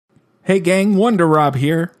Hey gang, Wonder Rob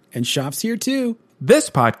here. And Shop's here too. This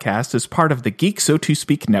podcast is part of the Geek So To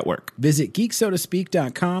Speak network. Visit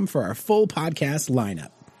geeksotospeak.com for our full podcast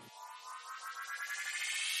lineup.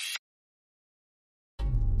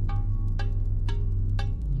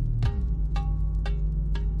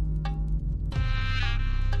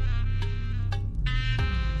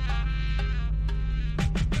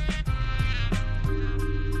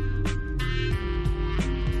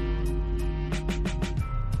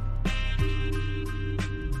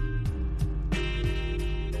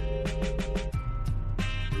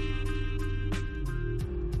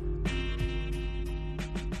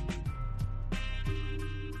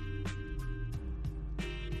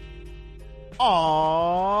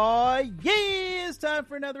 Aw, yeah, it's time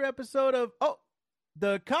for another episode of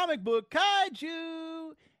the Comic Book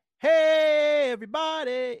Kaiju. Hey,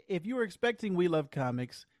 everybody. If you were expecting We Love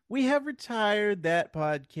Comics, we have retired that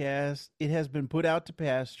podcast. It has been put out to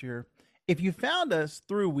pasture. If you found us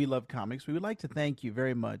through We Love Comics, we would like to thank you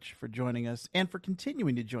very much for joining us and for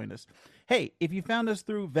continuing to join us. Hey, if you found us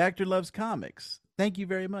through Vactor Loves Comics, thank you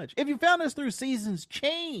very much. If you found us through Seasons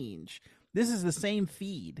Change, this is the same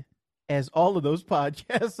feed as all of those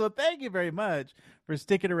podcasts. So thank you very much for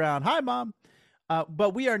sticking around. Hi, Mom.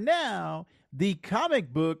 But we are now the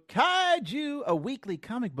Comic Book Kaiju, a weekly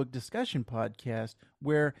comic book discussion podcast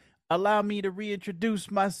where allow me to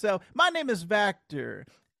reintroduce myself. My name is Vactor,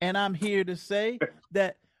 and I'm here to say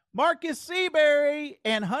that Marcus Seabury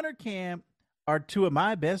and Hunter Camp are two of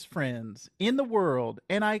my best friends in the world,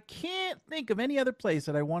 and I can't think of any other place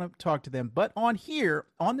that I want to talk to them but on here,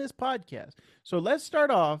 on this podcast. So let's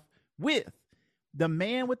start off with the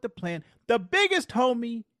man with the plan, the biggest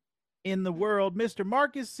homie in the world, Mr.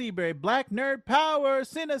 Marcus Seabury, Black Nerd Power,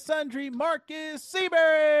 Sin Sundry, Marcus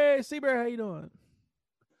Seabury. Seabury, how you doing?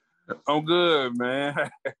 I'm good, man.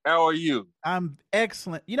 How are you? I'm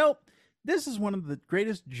excellent. You know, this is one of the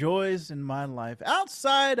greatest joys in my life,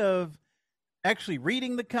 outside of actually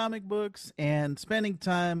reading the comic books and spending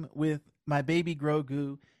time with my baby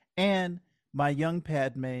Grogu and my young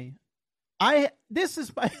Padme. This is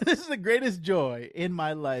the greatest joy in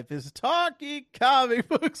my life, is talking comic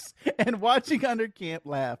books and watching Hunter Camp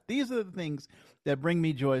laugh. These are the things that bring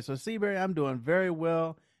me joy. So, Seabury, I'm doing very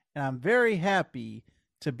well, and I'm very happy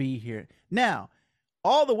to be here. Now,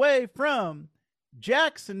 all the way from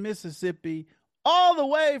Jackson, Mississippi, all the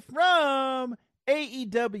way from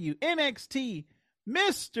AEW, NXT,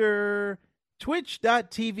 Mr.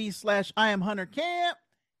 Twitch.tv/I am Hunter Camp.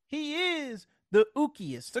 He is the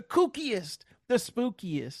ookiest, the kookiest, the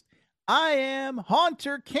spookiest. I am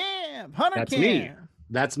Hunter Camp. That's Camp. me.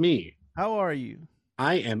 That's me. How are you?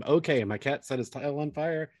 I am okay. My cat set his tile on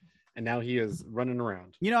fire, and now he is running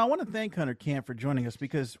around. You know, I want to thank Hunter Camp for joining us,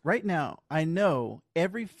 because right now I know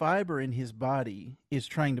every fiber in his body is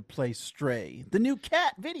trying to play Stray, the new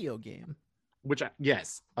cat video game.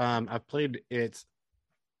 Yes, I've played it.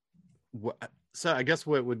 So I guess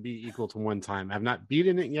what would be equal to one time. I've not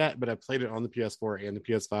beaten it yet, but I played it on the PS4 and the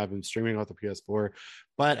PS5. I'm streaming off the PS4,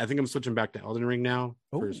 but I think I'm switching back to Elden Ring now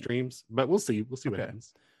for streams. But we'll see. We'll see what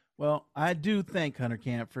happens. Well, I do thank Hunter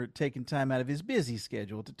Camp for taking time out of his busy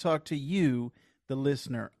schedule to talk to you, the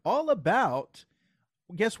listener, all about.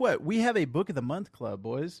 Guess what? We have a Book of the Month club,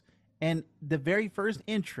 boys, and the very first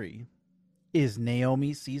entry is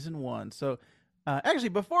Naomi Season 1. So, actually,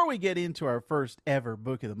 before we get into our first ever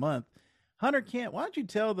Book of the Month, Hunter Camp, why don't you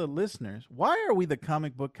tell the listeners, why are we the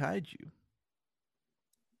Comic Book Kaiju?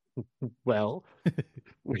 Well,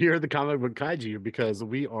 we are the Comic Book Kaiju because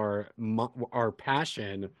we are our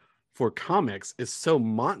passion for comics is so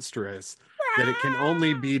monstrous that it can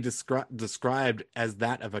only be described as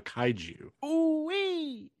that of a kaiju.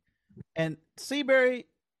 Ooh-wee! And Seabury,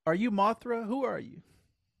 are you Mothra? Who are you?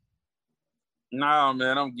 Nah,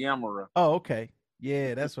 man, I'm Gamera. Oh, okay.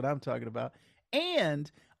 Yeah, that's what I'm talking about.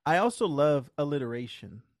 And I also love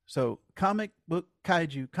alliteration. So comic book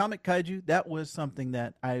kaiju, that was something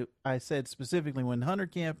that I said specifically when Hunter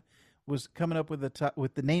Camp was coming up with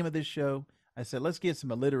the name of this show. I said, let's get some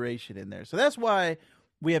alliteration in there. So that's why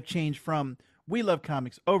we have changed from We Love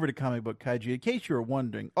Comics over to Comic Book Kaiju, in case you were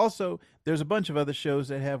wondering. Also, there's a bunch of other shows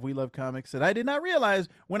that have We Love Comics that I did not realize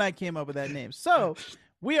when I came up with that name. So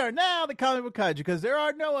we are now the Comic Book Kaiju because there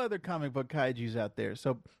are no other comic book kaijus out there.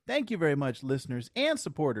 So thank you very much, listeners and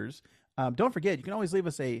supporters. Don't forget, you can always leave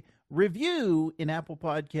us a review in Apple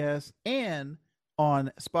Podcasts and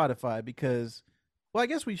on Spotify because, well, I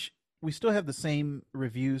guess we still have the same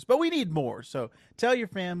reviews, but we need more. So tell your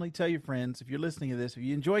family, tell your friends, if you're listening to this, if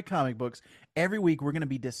you enjoy comic books, every week we're going to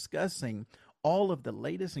be discussing all of the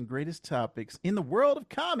latest and greatest topics in the world of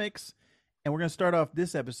comics. And we're going to start off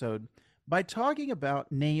this episode by talking about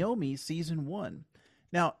Naomi season 1.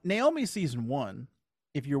 Now, Naomi season 1,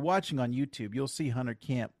 if you're watching on YouTube, you'll see Hunter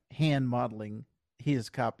Camp hand modeling his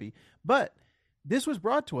copy. But this was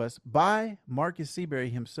brought to us by Marcus Seabury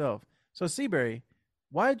himself. So, Seabury,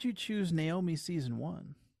 why did you choose Naomi season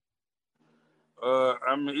 1?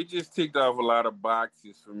 I mean, it just ticked off a lot of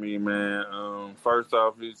boxes for me, man. First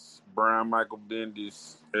off, it's Brian Michael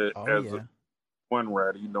Bendis as a one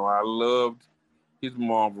writer. You know, I loved his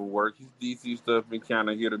Marvel work. His DC stuff been kind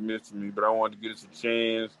of hit or miss to me, but I wanted to give us a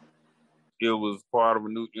chance. It was part of a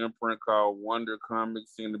new imprint called Wonder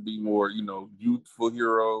Comics, seemed to be more, you know, youthful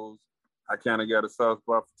heroes. I kind of got a soft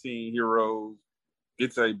spot for teen heroes.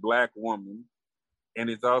 It's a Black woman. And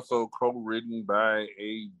it's also co-written by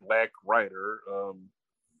a Black writer,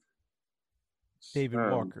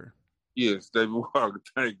 David Walker. Yes, David Walker.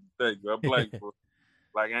 Thank you. I'm Black,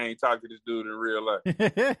 like I ain't talked to this dude in real life.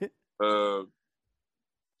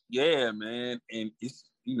 Yeah, man, and it's,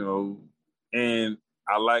 you know, and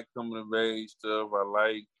I like coming of age stuff.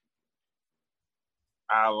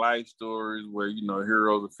 I like stories where, you know,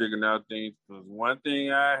 heroes are figuring out things. Because one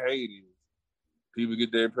thing I hate is people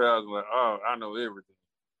get their powers and like, oh, I know everything.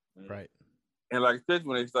 Right. And like, especially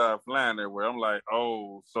when they start flying everywhere, I'm like,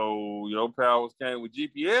 oh, so your powers came with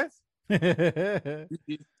GPS?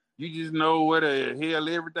 you just know where the hell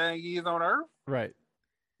everything is on Earth? Right.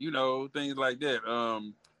 You know, things like that.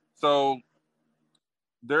 So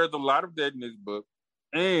there's a lot of that in this book.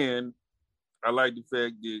 And I like the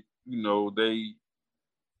fact that, you know,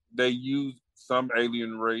 they use some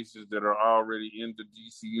alien races that are already in the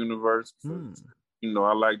DC universe. You know,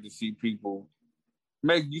 I like to see people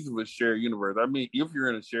make use of a shared universe. I mean, if you're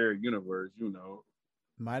in a shared universe, you know,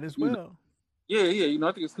 might as well. Yeah. You know,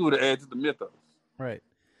 I think it's cool to add to the mythos. Right.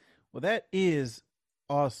 Well, that is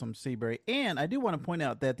awesome, Seabury. And I do want to point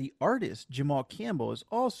out that the artist, Jamal Campbell, is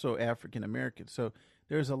also African American. So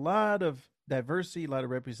there's a lot of diversity, a lot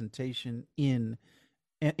of representation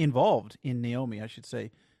involved in Naomi, I should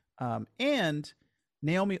say. And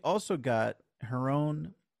Naomi also got her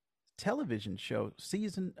own television show,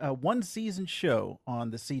 one season show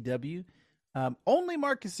on the CW. Only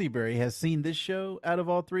Marcus Seabury has seen this show out of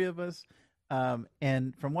all three of us.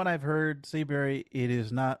 And from what I've heard, Seabury, it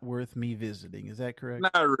is not worth me visiting. Is that correct?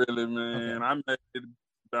 Not really, man. Okay. I made it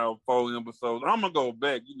about 4 episodes. I'm gonna go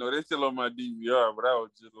back. You know, they're still on my DVR, but I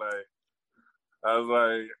was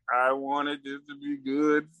like, I wanted this to be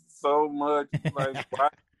good so much. Like, why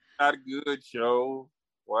not a good show?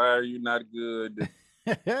 Why are you not good?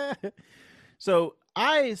 So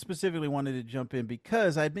I specifically wanted to jump in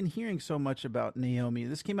because I've been hearing so much about Naomi.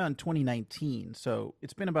 This came out in 2019, so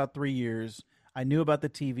it's been about 3 years. I knew about the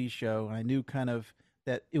TV show. I knew kind of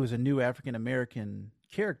that it was a new African American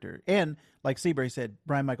character. And like Seabury said,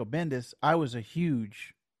 Brian Michael Bendis, I was a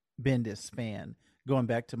huge Bendis fan going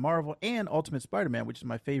back to Marvel and Ultimate Spider-Man, which is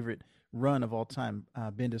my favorite run of all time,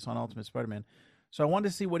 Bendis on Ultimate Spider-Man. So I wanted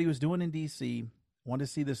to see what he was doing in DC. I wanted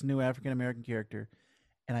to see this new African American character.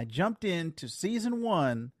 And I jumped into season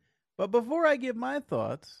 1. But before I give my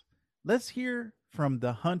thoughts, let's hear from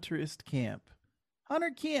the Hunterist Camp.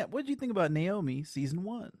 Hunter Camp, what did you think about Naomi season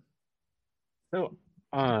 1? So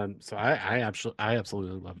I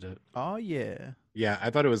absolutely loved it. Oh yeah. Yeah, I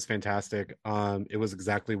thought it was fantastic. It was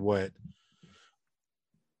exactly what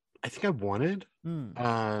I think I wanted.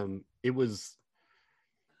 It was.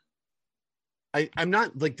 I'm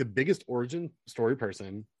not like the biggest origin story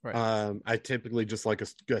person. Right. I typically just like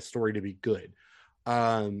a story to be good.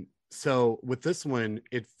 So with this one,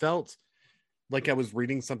 it felt like I was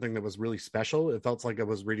reading something that was really special. It felt like I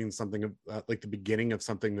was reading something like the beginning of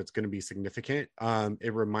something that's going to be significant.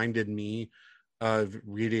 It reminded me of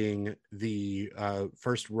reading the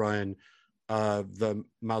first run of the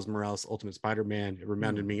Miles Morales Ultimate Spider-Man. It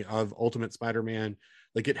reminded me of Ultimate Spider-Man.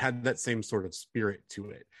 Like it had that same sort of spirit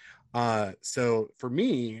to it. So for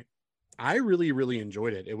me, I really, really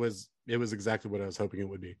enjoyed it. It was exactly what I was hoping it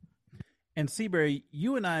would be. And Seabury,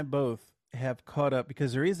 you and I both have caught up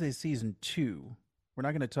because there is a season 2. We're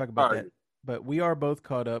not going to talk about that, but we are both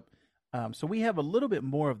caught up. So we have a little bit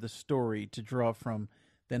more of the story to draw from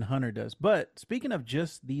than Hunter does. But speaking of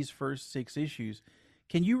just these first 6 issues,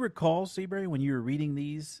 can you recall, Seabury, when you were reading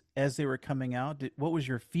these as they were coming out? What was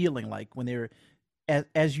your feeling like when they were,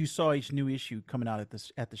 as you saw each new issue coming out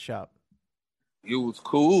at the shop? It was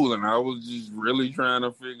cool, and I was just really trying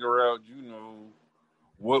to figure out, you know,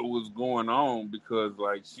 what was going on, because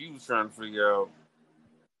like she was trying to figure out,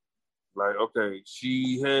 like, okay,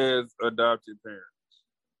 she has adopted parents,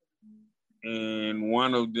 and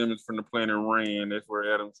one of them is from the planet Rand. That's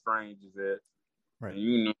where Adam Strange is at. Right. And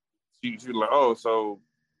you know, she was like, oh, so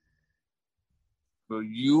So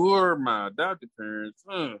you're my adopted parents.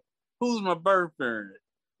 Who's my birth parent?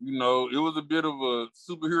 You know, it was a bit of a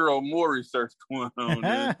superhero more research going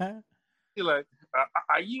on. You're like,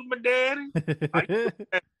 are you my daddy?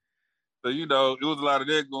 So, you know, it was a lot of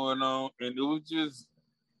that going on. And it was just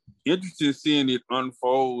interesting seeing it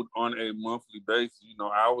unfold on a monthly basis. You know,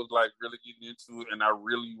 I was like really getting into it, and I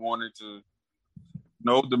really wanted to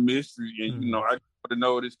know the mystery. And, you know, I wanted to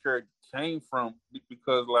know where this character came from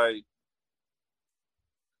because, like,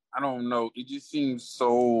 I don't know. It just seems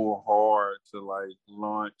so hard to like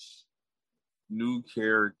launch new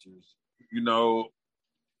characters, you know.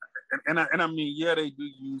 And I mean, yeah, they do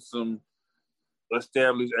use some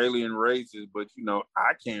established alien races, but you know,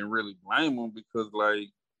 I can't really blame them because, like,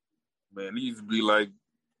 man, it used to be like,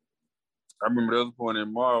 I remember there was a point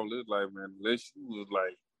in Marvel, it's like, man, unless you was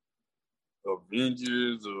like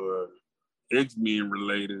Avengers or X-Men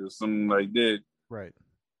related or something like that, right?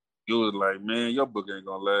 It was like, man, your book ain't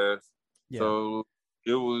gonna last. Yeah. So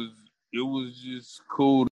it was just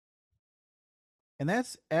cool. And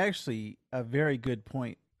that's actually a very good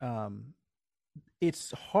point.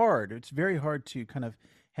 It's hard. It's very hard to kind of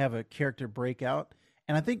have a character break out.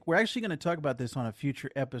 And I think we're actually going to talk about this on a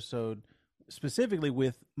future episode, specifically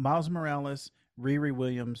with Miles Morales, Riri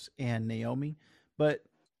Williams, and Naomi. But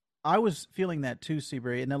I was feeling that too,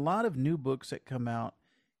 Seabury. And a lot of new books that come out,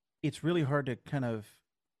 it's really hard to kind of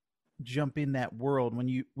jump in that world when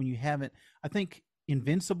you haven't. I think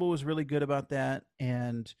Invincible is really good about that,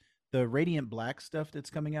 and the Radiant Black stuff that's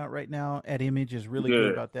coming out right now at Image is really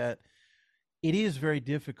good about that. It is very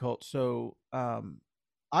difficult. So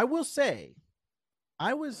I will say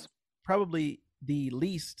I was probably the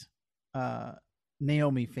least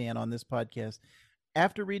Naomi fan on this podcast.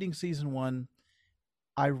 After reading season 1,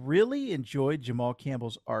 I really enjoyed Jamal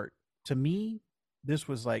Campbell's art. To me, this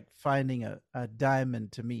was like finding a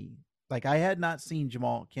diamond to me. Like, I had not seen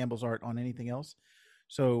Jamal Campbell's art on anything else.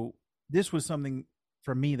 So this was something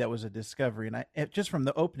for me that was a discovery. And I just from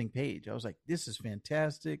the opening page, I was like, this is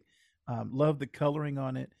fantastic. Love the coloring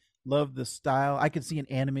on it. Love the style. I could see an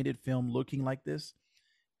animated film looking like this.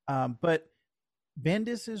 But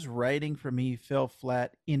Bendis's writing for me fell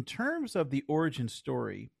flat in terms of the origin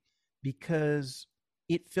story because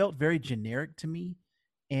it felt very generic to me.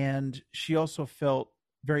 And she also felt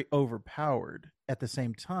very overpowered at the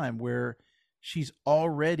same time, where she's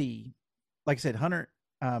already, like I said, Hunter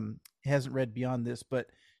hasn't read beyond this, but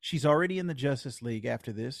she's already in the Justice League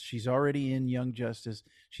after this. She's already in Young Justice.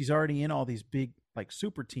 She's already in all these big like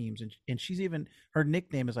super teams. And she's even, her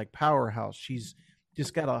nickname is like Powerhouse. She's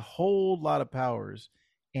just got a whole lot of powers.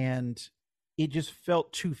 And it just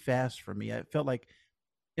felt too fast for me. It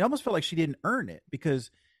almost felt like she didn't earn it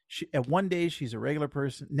because at one day she's a regular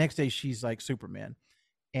person. Next day she's like Superman.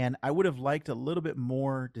 And I would have liked a little bit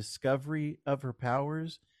more discovery of her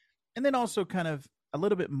powers. And then also kind of a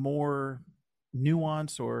little bit more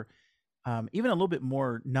nuance or even a little bit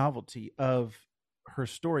more novelty of her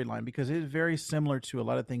storyline, because it is very similar to a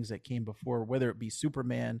lot of things that came before, whether it be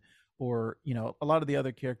Superman or, you know, a lot of the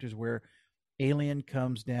other characters where alien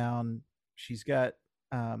comes down, she's got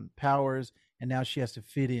powers, and now she has to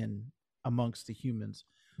fit in amongst the humans.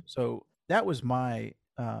 So that was my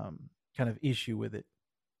kind of issue with it.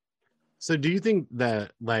 So do you think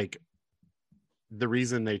that like the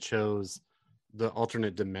reason they chose the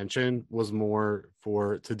alternate dimension was more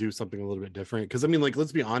to do something a little bit different? Because I mean, like,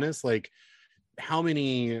 let's be honest, like how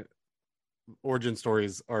many origin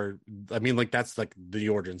stories are, I mean, like that's like the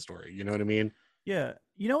origin story, you know what I mean? Yeah.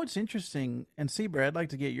 You know, it's interesting, and Brad, I'd like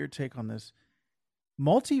to get your take on this.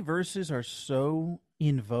 Multiverses are so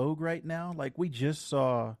in vogue right now. Like, we just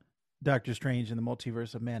saw Doctor Strange in the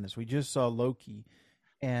Multiverse of Madness. We just saw Loki,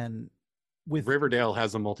 and with Riverdale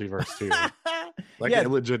has a multiverse too. Like, it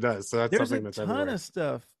legit does. So that's something that's everywhere. There's a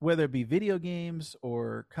ton of stuff, whether it be video games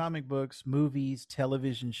or comic books, movies,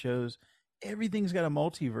 television shows. Everything's got a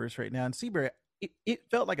multiverse right now. And Seabury, it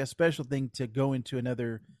felt like a special thing to go into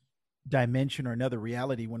another dimension or another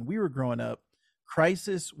reality. When we were growing up,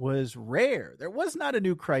 Crisis was rare. There was not a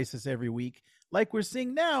new Crisis every week like we're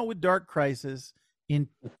seeing now with Dark Crisis in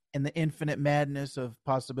the infinite madness of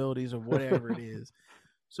possibilities of whatever it is.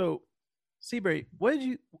 So, Seabury,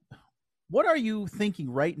 what are you thinking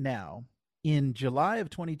right now in July of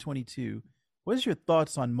 2022? What is your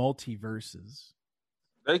thoughts on multiverses?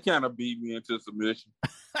 They kind of beat me into submission.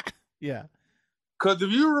 Yeah. Because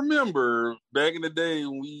if you remember back in the day,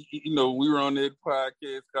 we were on that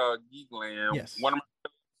podcast called Geekland. Yes. One of my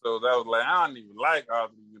episodes, I was like, I don't even like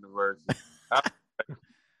alternate universes.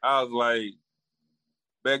 I was like,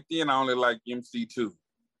 back then I only liked MC2,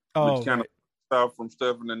 which kind of stuff from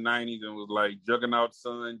stuff in the 90s and was like Juggernaut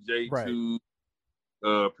Son, J2,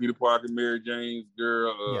 Peter Parker, Mary Jane's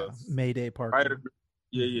girl, Mayday Parker.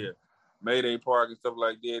 Yeah, Mayday Parker and stuff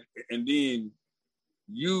like that. And then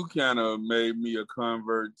you kind of made me a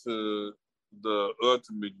convert to the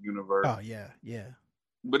Ultimate Universe. Oh yeah.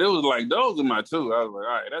 But it was like those are my two. I was like,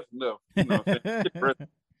 all right, that's enough. You know what I'm saying?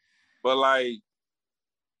 But like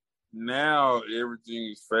now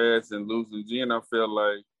everything is fast and loose, and then I feel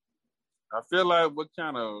like what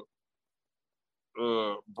kind of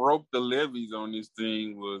broke the levees on this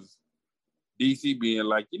thing was DC being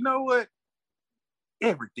like, you know what?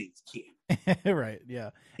 Everything's canon. Right, yeah.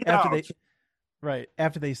 No.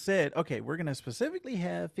 After they said, okay, we're going to specifically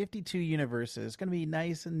have 52 universes. It's going to be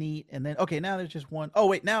nice and neat. And then, okay, now there's just one. Oh,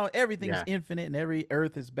 wait, now everything's infinite and every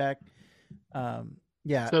Earth is back.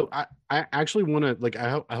 Yeah. So I actually want to like I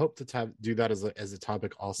hope to do that as a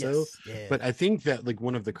topic also. Yes, yeah. But I think that like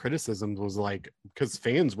one of the criticisms was like because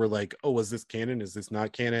fans were like, oh, is this canon? Is this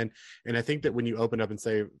not canon? And I think that when you open up and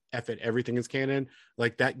say F it, everything is canon,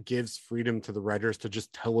 like that gives freedom to the writers to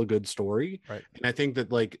just tell a good story. Right. And I think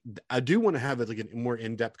that like I do want to have like a more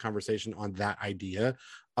in-depth conversation on that idea.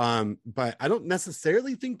 But I don't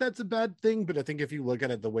necessarily think that's a bad thing. But I think if you look at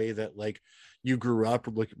it the way that like you grew up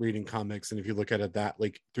reading comics, and if you look at it that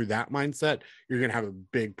like through that mindset, you're gonna have a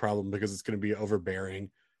big problem because it's gonna be overbearing.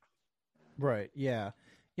 Right. Yeah.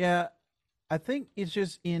 I think it's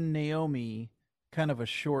just in Naomi kind of a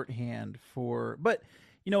shorthand for. But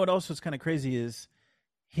you know what? Also, is kind of crazy is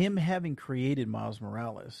him having created Miles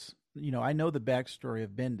Morales. You know, I know the backstory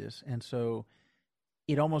of Bendis, and so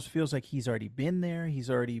it almost feels like he's already been there. He's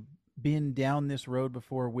already been down this road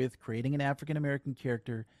before with creating an African-American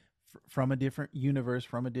character from a different universe,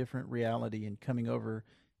 from a different reality, and coming over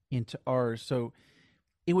into ours. So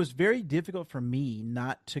it was very difficult for me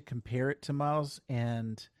not to compare it to Miles.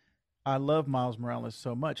 And I love Miles Morales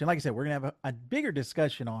so much. And like I said, we're going to have a bigger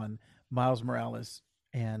discussion on Miles Morales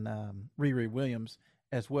and Riri Williams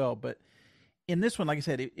as well. But in this one, like I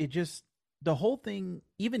said, it just, the whole thing,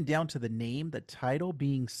 even down to the name, the title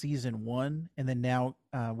being season 1, and then now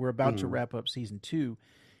we're about to wrap up season 2,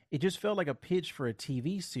 it just felt like a pitch for a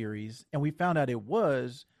TV series. And we found out it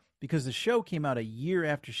was because the show came out a year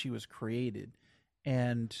after she was created.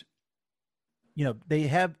 And, you know, they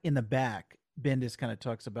have in the back, Bendis kind of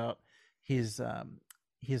talks about his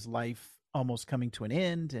life almost coming to an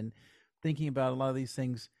end and thinking about a lot of these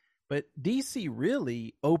things. But DC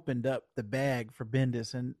really opened up the bag for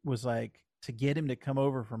Bendis and was like, to get him to come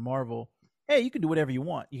over from Marvel, hey, you can do whatever you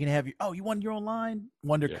want. You can have you want your own line?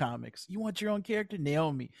 Wonder Comics. You want your own character?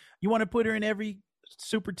 Naomi. You want to put her in every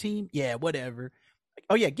super team? Yeah, whatever. Like,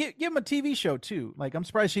 oh yeah, give him a TV show too. Like, I'm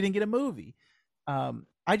surprised she didn't get a movie.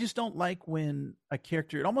 I just don't like when a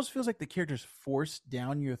character, it almost feels like the character's forced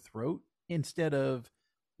down your throat instead of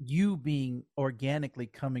you being organically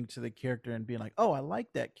coming to the character and being like, oh, I like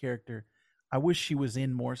that character. I wish she was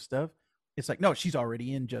in more stuff. It's like, no, she's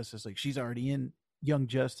already in Justice League. She's already in Young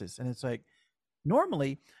Justice. And it's like,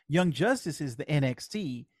 normally Young Justice is the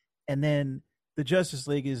NXT and then the Justice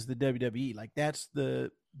League is the WWE. Like that's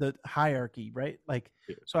the hierarchy, right? Like,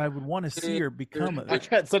 so I would want to see her become I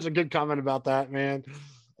had such a good comment about that, man.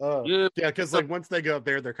 Yeah, because like once they go up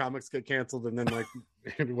there, their comics get canceled and then like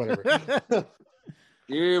whatever.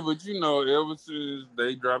 Yeah, but you know, ever since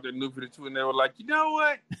they dropped that New 52 and they were like, you know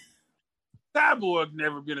what? Cyborg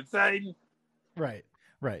never been a Titan. Right.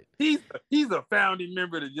 He's a founding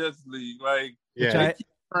member of the Justice League. Like, yeah,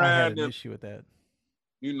 I had an issue with that.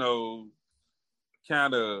 You know,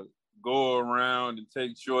 kind of go around and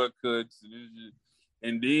take shortcuts,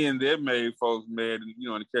 and then that made folks mad. You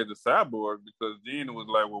know, in the case of Cyborg, because then it was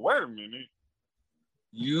like, well, wait a minute,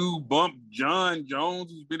 you bumped John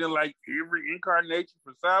Jones, who's been in like every incarnation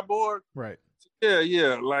for Cyborg, right?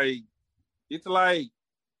 Yeah, like it's like.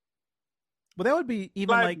 Well, that would be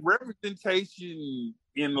even like representation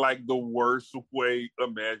in like the worst way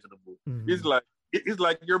imaginable. Mm-hmm. It's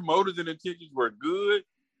like your motives and intentions were good,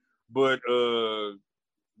 but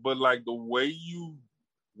like the way you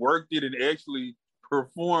worked it and actually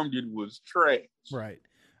performed it was trash. Right.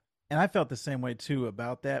 And I felt the same way too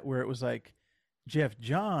about that, where it was like Jeff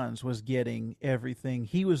Johns was getting everything.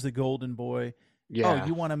 He was the golden boy. Yeah. Oh,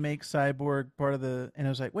 you want to make Cyborg part of the, and I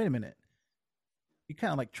was like, wait a minute. You're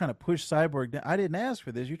kind of like trying to push Cyborg down. I didn't ask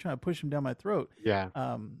for this. You're trying to push him down my throat. Yeah.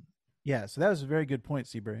 Yeah. So that was a very good point,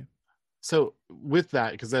 Seabury. So with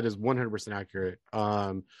that, because that is 100% accurate.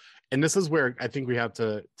 And this is where I think we have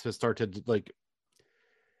to start to like,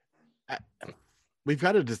 we've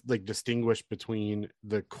got to just like distinguish between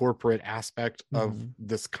the corporate aspect of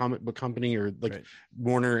this comic book company or like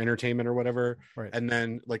Warner Entertainment or whatever, and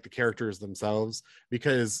then like the characters themselves,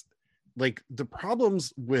 because like the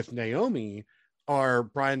problems with Naomi are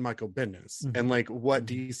Brian Michael Bendis and like what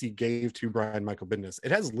DC gave to Brian Michael Bendis.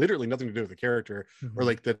 It has literally nothing to do with the character or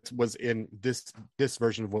like that was in this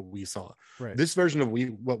version of what we saw. Right. This version of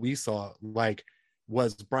what we saw like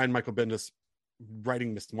was Brian Michael Bendis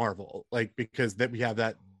writing Miss Marvel, like because that we have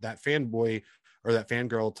that fanboy or that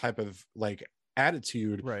fangirl type of like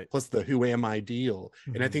attitude, right? Plus the who am I deal,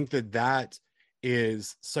 and I think that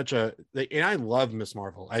is such a, and I love Miss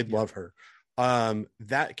Marvel. I love her.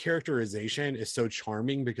 That characterization is so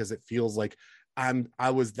charming because it feels like I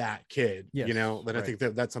was that kid, you know, that I think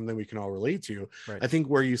that's something we can all relate to. I think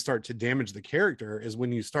where you start to damage the character is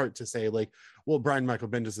when you start to say like, well, Brian Michael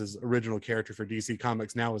Bendis's original character for DC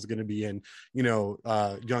Comics now is going to be in, you know,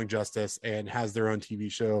 Young Justice and has their own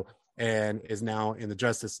TV show and is now in the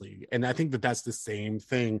Justice League. And I think that that's the same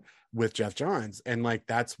thing with Geoff Johns. And like,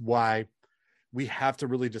 that's why we have to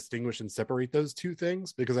really distinguish and separate those two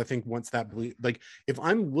things, because I think once that, like, if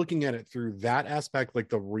I'm looking at it through that aspect, like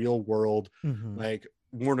the real world, like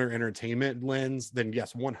Warner Entertainment lens, then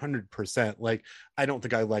yes, 100%. Like, I don't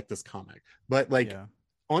think I like this comic, but like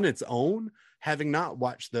on its own, having not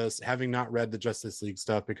watched this, having not read the Justice League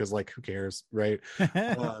stuff, because like, who cares, right?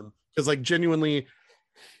 Because like genuinely,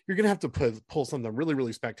 you're gonna have to pull something really,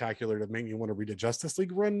 really spectacular to make me want to read a Justice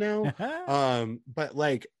League run now. But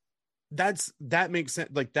like, that makes sense.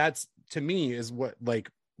 Like, that's, to me, is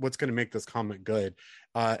what's going to make this comic good,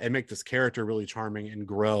 and make this character really charming and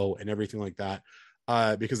grow and everything like that,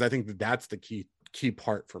 because I think that's the key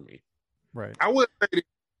part for me. Right. I would say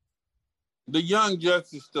the Young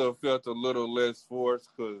Justice stuff felt a little less forced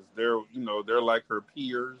because they're like her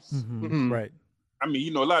peers. Right. I mean,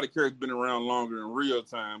 you know, a lot of characters been around longer in real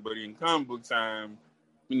time, but in comic book time,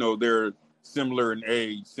 you know, they're similar in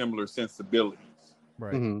age, similar sensibilities.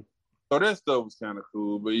 Right. So that stuff was kind of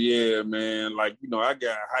cool. But yeah, man, like, you know, I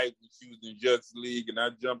got hyped when she was in Justice League and I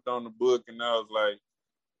jumped on the book and I was like,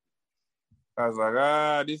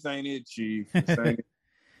 this ain't it, Chief. This ain't it.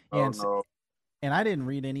 No. And I didn't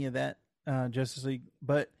read any of that Justice League,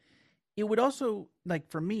 but it would also,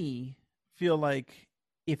 like, for me, feel like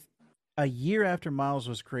if a year after Miles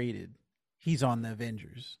was created, he's on the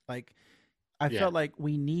Avengers. Like, I felt like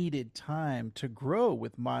we needed time to grow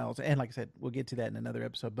with Miles. And like I said, we'll get to that in another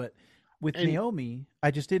episode. But with Naomi,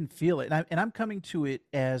 I just didn't feel it. And I'm coming to it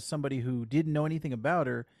as somebody who didn't know anything about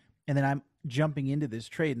her. And then I'm jumping into this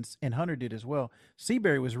trade, and Hunter did as well.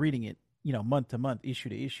 Seabury was reading it, you know, month to month, issue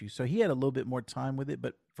to issue. So he had a little bit more time with it.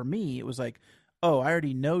 But for me, it was like, oh, I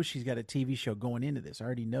already know she's got a TV show going into this. I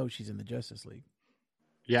already know she's in the Justice League.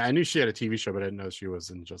 Yeah, I knew she had a TV show, but I didn't know she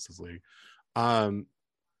was in Justice League.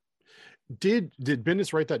 Did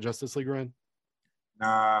Bendis write that Justice League run?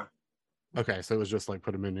 Nah. Okay, so it was just like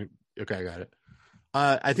put him in. Okay, I got it.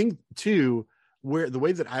 I think too, where the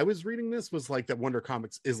way that I was reading this was like that Wonder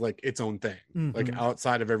Comics is like its own thing, like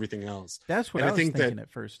outside of everything else. That's what I was thinking at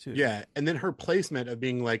first too. Yeah, and then her placement of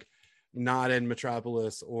being like not in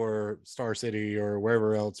Metropolis or Star City or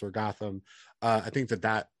wherever else or Gotham, I think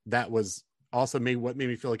that was also what made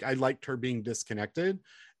me feel like I liked her being disconnected,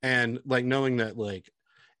 and like knowing that like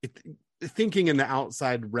thinking in the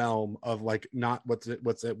outside realm of like not what's it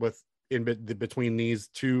with in between these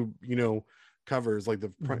two, you know, covers, like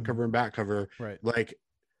the front cover and back cover, right? Like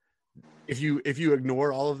if you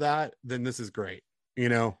ignore all of that, then this is great, you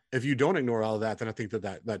know. If you don't ignore all of that, then I think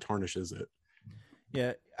that tarnishes it.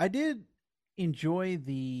 Yeah, I did enjoy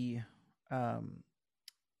the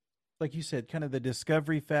like you said, kind of the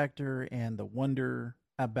discovery factor and the wonder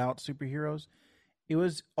about superheroes. It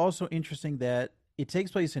was also interesting that it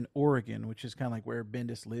takes place in Oregon, which is kind of like where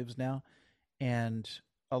Bendis lives now. And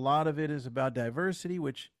a lot of it is about diversity,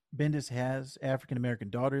 which Bendis has African-American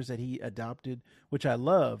daughters that he adopted, which I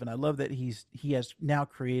love. And I love that he has now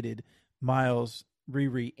created Miles,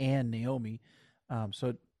 Riri, and Naomi.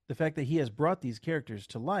 So the fact that he has brought these characters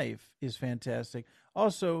to life is fantastic.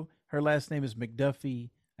 Also, her last name is McDuffie,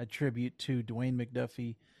 a tribute to Dwayne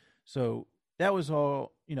McDuffie. So that was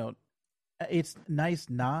all, you know, it's nice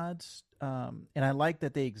nods. And I like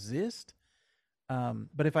that they exist.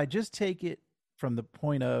 But if I just take it from the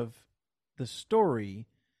point of the story,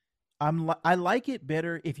 I like it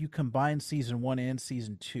better if you combine season 1 and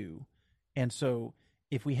season 2. And so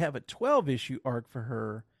if we have a 12-issue arc for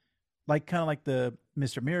her, like kind of like the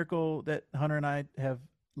Mr. Miracle that Hunter and I have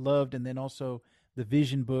loved, and then also the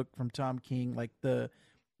Vision book from Tom King, like the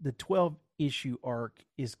 12-issue arc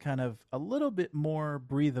is kind of a little bit more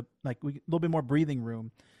a little bit more breathing room.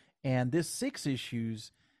 And this 6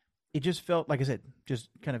 issues, it just felt, like I said, just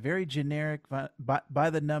kind of very generic by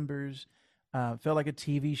the numbers, felt like a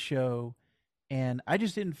TV show. And I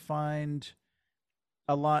just didn't find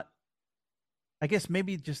a lot I guess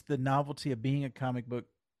maybe just the novelty of being a comic book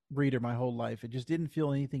reader my whole life. It just didn't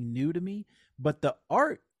feel anything new to me, but the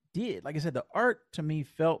art did. Like I said, the art to me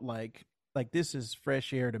felt like this is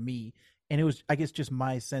fresh air to me, and it was, I guess, just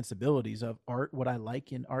my sensibilities of art, what I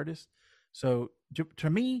like in artists. So to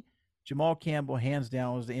me, Jamal Campbell hands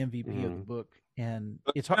down was the MVP of the book, and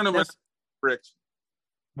it's hard. Correction.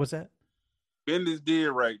 What's that? Bendis did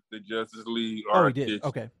write the Justice League Oh, art. he did.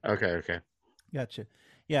 Okay. Gotcha.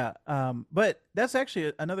 Yeah. But that's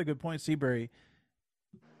actually another good point, Seabury.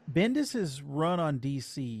 Bendis's run on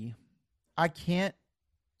DC, I can't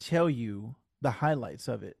tell you the highlights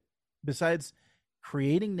of it. Besides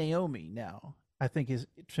creating Naomi now, I think is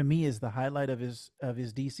to me is the highlight of his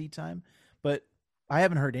DC time. But I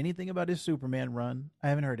haven't heard anything about his Superman run. I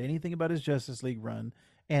haven't heard anything about his Justice League run.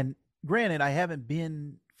 And granted, I haven't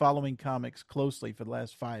been following comics closely for the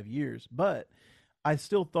last 5 years, but I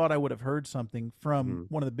still thought I would have heard something from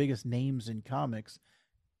one of the biggest names in comics.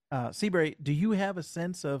 Seabury, do you have a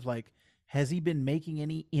sense of like, has he been making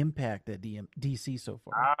any impact at DC so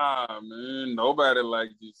far? Man, nobody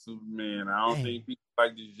likes this Superman. I don't think people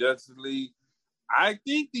like the Justice League. I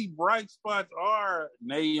think the bright spots are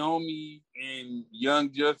Naomi and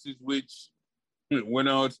Young Justice, which went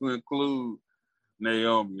on to include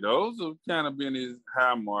Naomi. Those have kind of been his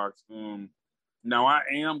high marks. Now I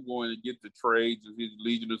am going to get the trades of his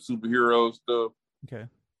Legion of Superheroes stuff. Okay.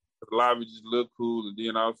 A lot of it just look cool, and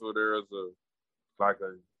then also there's a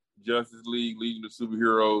Justice League Legion of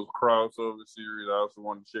Superheroes crossover series. I also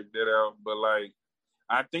want to check that out. But like,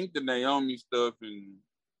 I think the Naomi stuff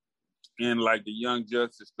and like the Young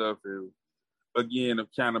Justice stuff have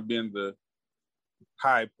kind of been the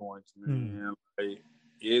high points, man. Like,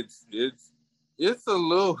 it's a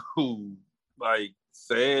little like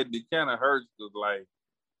sad. It kind of hurts because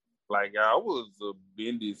like I was a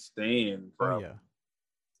Bendis stan. Probably. Oh yeah.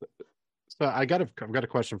 So I've got a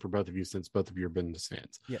question for both of you, since both of you are Bendis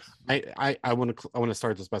fans. Yes. I want to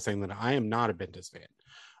start this by saying that I am not a Bendis fan,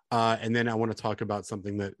 and then I want to talk about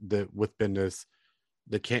something that with Bendis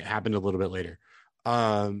that can't happen a little bit later.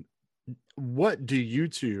 What do you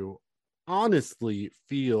two honestly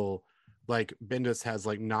feel like Bendis has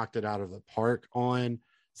like knocked it out of the park on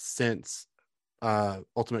since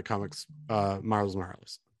Ultimate Comics Miles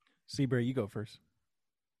Morales? Seabury, you go first.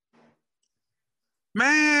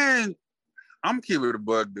 Man, I'm keeping it a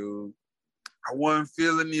buck, dude. I wasn't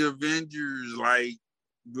feeling the Avengers like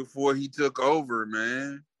before he took over,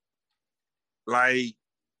 man. Like,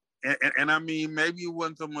 and I mean, maybe it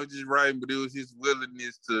wasn't so much his writing, but it was his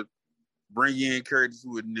willingness to bring in characters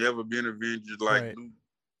who had never been Avengers, like Luke,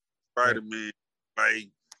 Spider-Man. Like,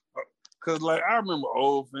 because like I remember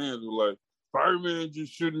old fans were like, Spider-Man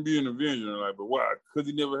just shouldn't be an Avenger. Like, but why? Because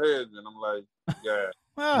he never has been. I'm like, yeah.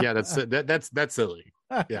 Yeah, that's silly.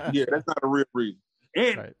 Yeah, that's not a real reason.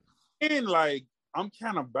 And like, I'm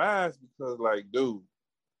kind of biased because, like, dude,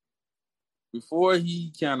 before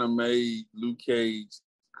he kind of made Luke Cage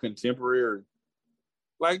contemporary,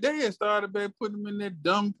 like they had started by putting him in that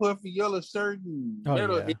dumb puffy yellow shirt and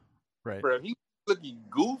right. Bro, he was looking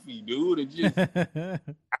goofy, dude, and just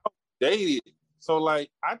outdated. So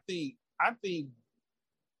like, I think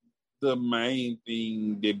the main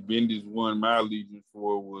thing that Bendis won my allegiance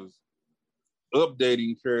for was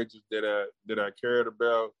updating characters that I cared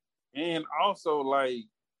about, and also like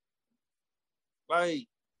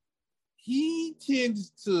he tends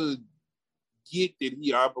to get that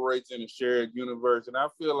he operates in a shared universe, and I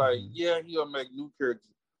feel like he'll make new characters,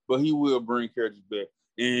 but he will bring characters back.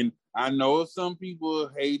 And I know some people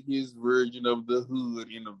hate his version of the Hood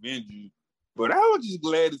in Avengers, but I was just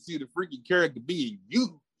glad to see the freaking character being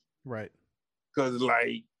used. Right. Because,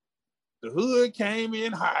 like, the Hood came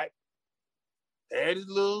in hot, had his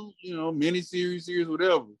little, mini-series,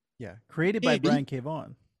 whatever. Yeah. Created by Brian K.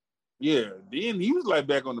 Vaughan. Yeah. Then he was, like,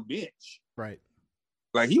 back on the bench. Right.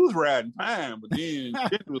 Like, he was riding pine, but then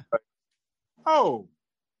it was like, oh,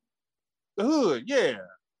 the Hood, yeah.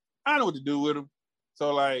 I know what to do with him.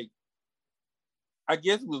 So, like, I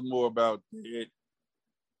guess it was more about that.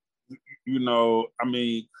 I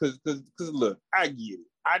mean, because look, I get it.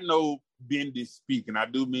 I know Bendis speaking. I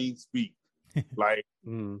do mean speak. Like,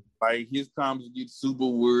 like his comics get super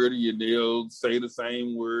wordy and they'll say the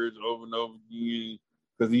same words over and over again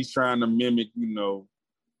because he's trying to mimic,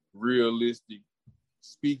 realistic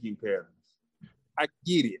speaking patterns. I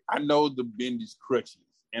get it. I know the Bendis crutches,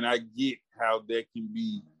 and I get how that can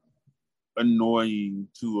be annoying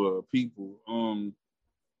to people.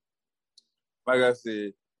 Like I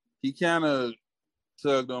said, he kind of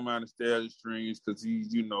tugged on my nostalgia strings because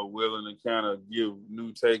he's, willing to kind of give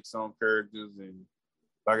new takes on characters. And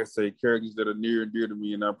like I say, characters that are near and dear to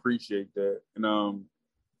me, and I appreciate that. And I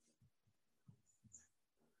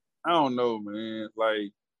don't know, man.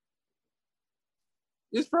 Like,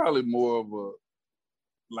 it's probably more of a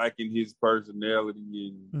liking his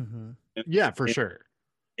personality and yeah, for sure,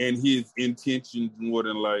 and his intentions more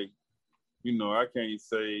than like, you know, I can't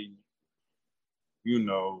say, you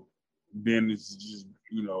know, Ben is just,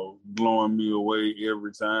 you know, blowing me away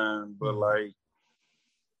every time, but like,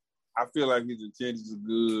 I feel like his intentions are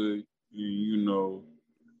good, and you know,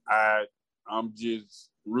 I'm just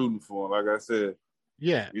rooting for him. Like I said,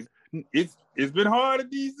 yeah, it's been hard at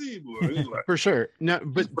DC, boy. Like, for sure. No,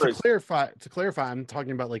 but to clarify, I'm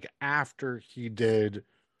talking about like after he did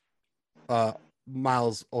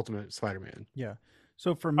Miles Ultimate Spider-Man. Yeah.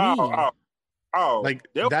 So for me, like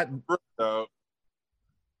that.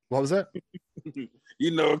 What was that?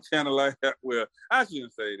 You know, kind of like, well, I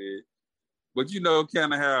shouldn't say that, but you know,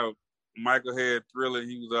 kind of how Michael had Thriller.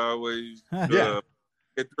 He was always Thriller.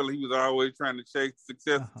 He was always trying to chase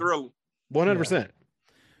success. Thriller. 100%.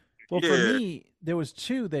 Well, for me, there was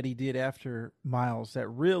two that he did after Miles that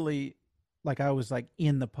really, like, I was like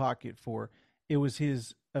in the pocket for. It was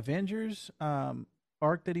his Avengers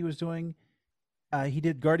arc that he was doing. He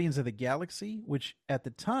did Guardians of the Galaxy, which at the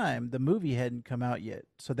time the movie hadn't come out yet,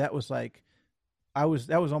 so that was like, that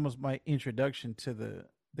was almost my introduction to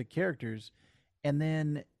the characters. And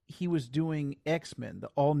then he was doing X-Men, the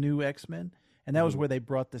all new X-Men, and that was where they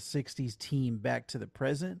brought the '60s team back to the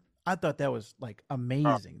present. I thought that was like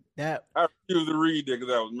amazing. I refused to read that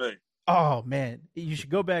because that was me. Oh man, you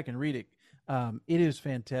should go back and read it. It is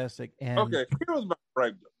fantastic. And okay, here was my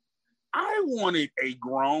right. I wanted a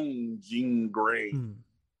grown Jean Grey.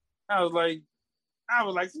 I was like,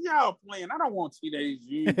 so y'all playing. I don't want teenage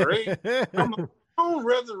Jean Grey. I'm gonna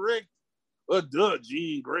resurrect a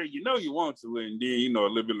Jean Grey. You know you want to, and then you know a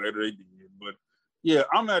little bit later they did. But yeah,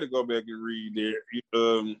 I'm gonna have to go back and read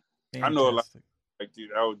that. I know a lot like this.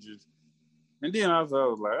 I was just, and then I was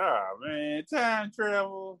like, man, time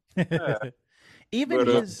travel.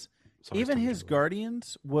 Even his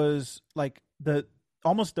Guardians was like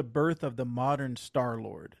almost the birth of the modern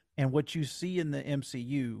Star-Lord. And what you see in the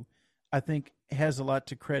MCU, I think, has a lot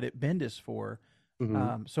to credit Bendis for.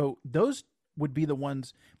 So those would be the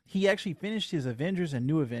ones. He actually finished his Avengers and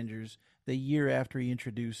New Avengers the year after he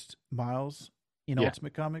introduced Miles in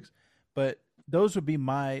Ultimate Comics. But those would be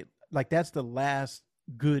that's the last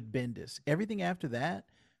good Bendis. Everything after that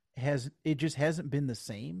just hasn't been the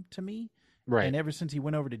same to me. Right. And ever since he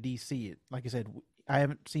went over to DC, like I said, I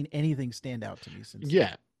haven't seen anything stand out to me since.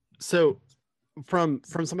 Yeah. So from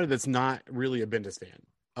somebody that's not really a Bendis fan,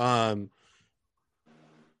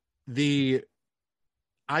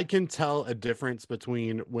 I can tell a difference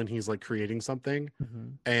between when he's like creating something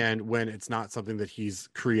and when it's not something that he's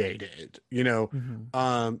created, you know,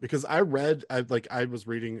 because I was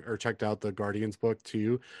reading or checked out the Guardians book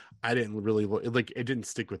too. I didn't really like, it didn't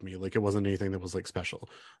stick with me. Like, it wasn't anything that was like special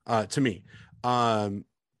to me.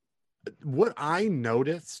 What I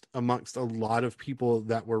noticed amongst a lot of people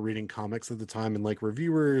that were reading comics at the time and like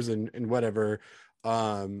reviewers and whatever,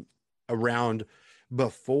 around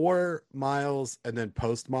before Miles and then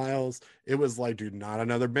post Miles, it was like, dude, not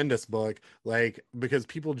another Bendis book, like, because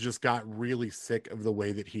people just got really sick of the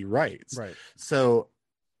way that he writes. Right. So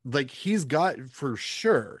like, he's got for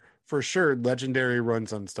sure legendary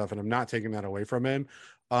runs on stuff, and I'm not taking that away from him.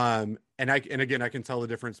 And again, I can tell the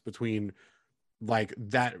difference between like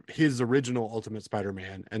that, his original Ultimate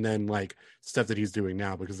Spider-Man, and then like stuff that he's doing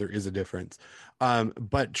now, because there is a difference.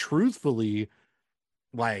 But truthfully,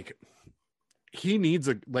 like, he needs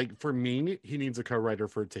for me, he needs a co-writer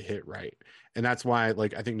for it to hit right. And that's why,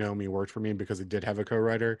 like, I think Naomi worked for me, because it did have a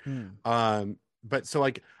co-writer. But so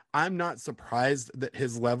like, I'm not surprised that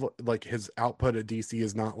his level, like his output at DC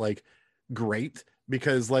is not like great,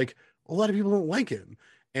 because like a lot of people don't like him.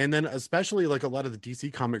 And then especially like a lot of the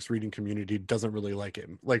DC Comics reading community doesn't really like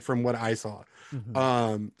him, like from what I saw.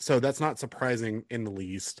 So that's not surprising in the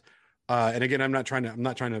least. And again, I'm not trying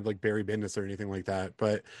to like bury Bendis or anything like that,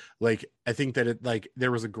 but like, I think that it, like,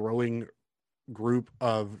 there was a growing group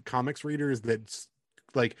of comics readers that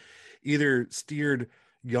like either steered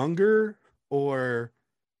younger or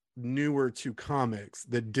newer to comics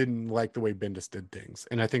that didn't like the way Bendis did things.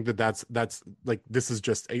 And I think that that's like, this is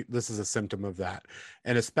a symptom of that.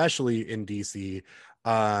 And especially in DC,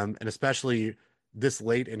 and especially this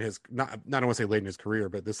late in his, not I want to say late in his career,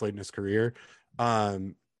 but this late in his career,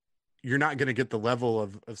 you're not going to get the level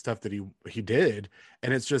of stuff that he did.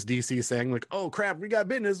 And it's just DC saying like, oh crap, we got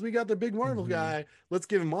Bendis, we got the big Marvel guy, let's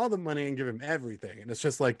give him all the money and give him everything. And it's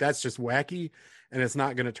just like, that's just wacky, and it's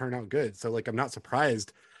not going to turn out good. So like, I'm not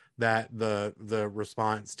surprised that the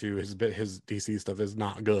response to his DC stuff is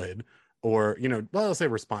not good, or well, I'll say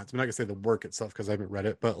response. I'm not gonna say the work itself because I haven't read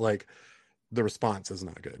it, but like the response is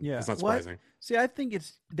not good. Yeah, it's not surprising. See, I think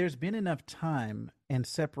there's been enough time and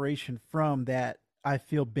separation from that. I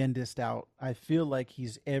feel Bendis out. I feel like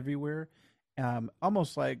he's everywhere,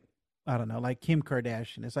 almost like, I don't know, like Kim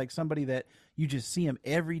Kardashian. It's like somebody that you just see him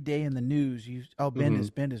every day in the news.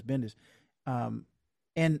 Bendis, Bendis.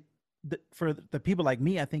 And for the people like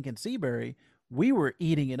me, I think in Seabury, we were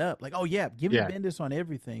eating it up. Like, oh yeah, give me Bendis on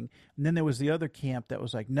everything. And then there was the other camp that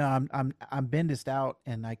was like, no, I'm Bendis out,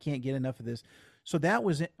 and I can't get enough of this. So that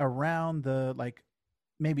was around the like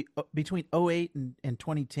maybe between 2008 and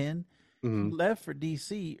 2010. He left for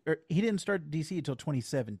DC, or he didn't start DC until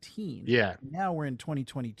 2017. Yeah. Now we're in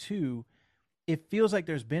 2022. It feels like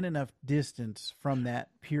there's been enough distance from that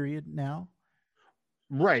period now.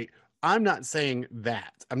 Right. I'm not saying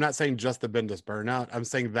that. I'm not saying just the Bendis burnout. I'm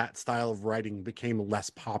saying that style of writing became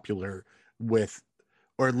less popular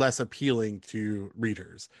or less appealing to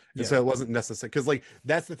readers. And so it wasn't necessary, because like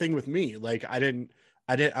that's the thing with me. Like I'm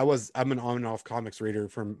an on and off comics reader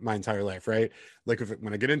for my entire life, right? Like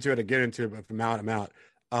when I get into it, I get into it. If I'm out, I'm out.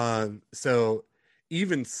 So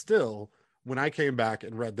even still, when I came back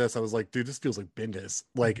and read this, I was like, dude, this feels like Bendis.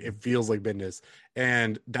 Like it feels like Bendis.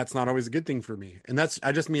 And that's not always a good thing for me. And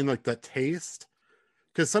I just mean like the taste.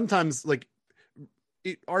 Because sometimes like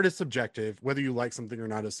art is subjective. Whether you like something or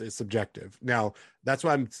not is subjective. Now, that's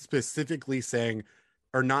why I'm specifically saying,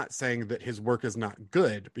 or not saying, that his work is not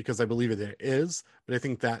good, because I believe that it is. But I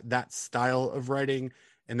think that style of writing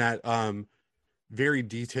and that very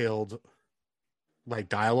detailed like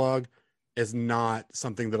dialogue is not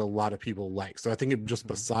something that a lot of people like. So I think it just,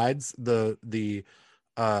 besides the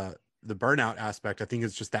burnout aspect, I think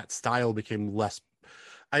it's just that style became less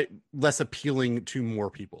appealing to more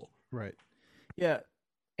people. Right. Yeah.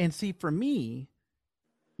 And see, for me,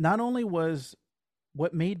 not only was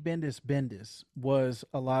what made Bendis was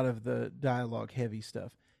a lot of the dialogue heavy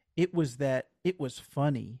stuff. It was that it was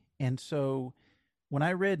funny. And so when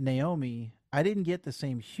I read Naomi, I didn't get the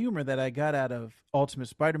same humor that I got out of Ultimate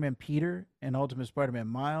Spider-Man Peter and Ultimate Spider-Man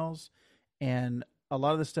Miles, and a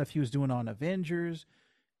lot of the stuff he was doing on Avengers,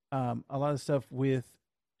 a lot of stuff with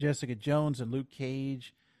Jessica Jones and Luke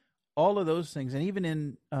Cage, all of those things. And even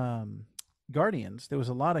in Guardians, there was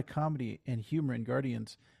a lot of comedy and humor in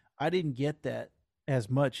Guardians. I didn't get that as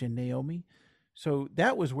much in Naomi. So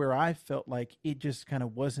that was where I felt like it just kind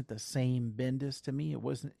of wasn't the same Bendis to me.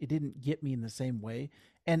 It didn't get me in the same way.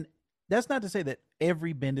 And that's not to say that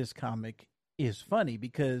every Bendis comic is funny,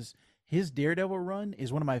 because his Daredevil run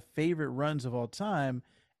is one of my favorite runs of all time.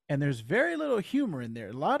 And there's very little humor in there.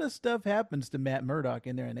 A lot of stuff happens to Matt Murdock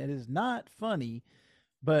in there, and it is not funny.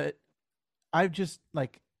 But I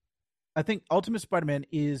think Ultimate Spider-Man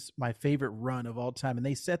is my favorite run of all time. And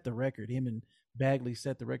they set the record. Him and Bagley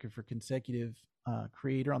set the record for consecutive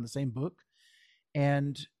creator on the same book.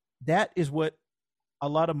 And that is what a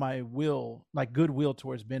lot of my goodwill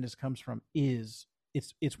towards Bendis comes from. It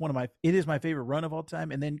is my favorite run of all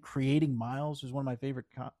time. And then creating Miles is one of my favorite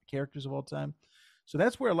characters of all time. So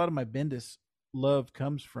that's where a lot of my Bendis love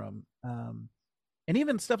comes from. And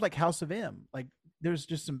even stuff like House of M, like there's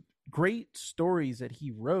just some great stories that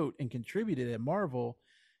he wrote and contributed at Marvel.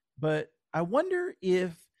 But I wonder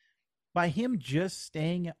if by him just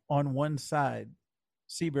staying on one side,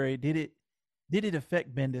 Seabury, did it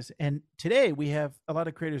affect Bendis? And today we have a lot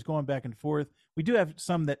of creators going back and forth. We do have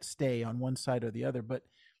some that stay on one side or the other, but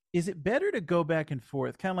is it better to go back and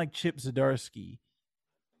forth, kind of like Chip Zdarsky,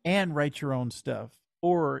 and write your own stuff?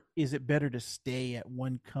 Or is it better to stay at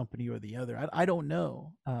one company or the other? I don't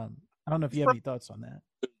know. I don't know if you have any thoughts on that.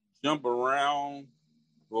 Jump around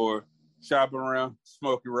or shop around.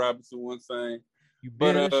 Smokey Robinson once saying, you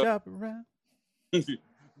better shop around.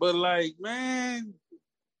 But like, man,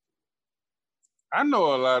 I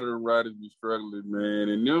know a lot of the writers be struggling, man,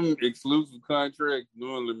 and them exclusive contracts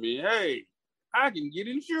normally mean, hey, I can get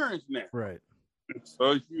insurance now. Right.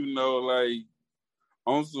 So like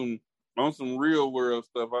on some real world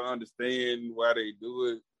stuff, I understand why they do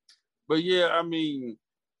it. But yeah, I mean,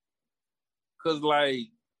 cause like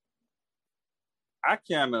I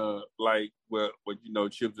kind of like what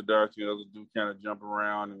Chip Zdarsky and others do, kind of jump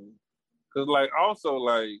around, and cause like also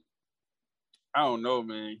like I don't know,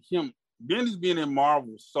 man. Benny's been in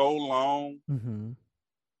Marvel so long. Mm-hmm.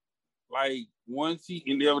 Like once he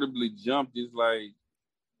inevitably jumped, it's like,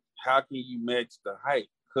 how can you match the hype?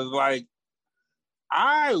 Cause like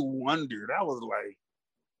I wondered, I was like,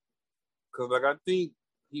 cause like I think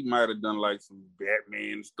he might have done like some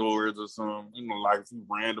Batman stories or some, like some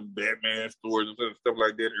random Batman stories and stuff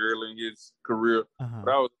like that early in his career. Uh-huh.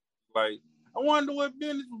 But I was Like, I wonder what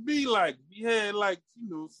Bendis would be like if he had, like, you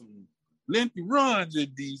know, some lengthy runs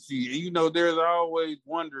at DC. And, you know, there's always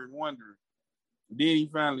wondering. Then he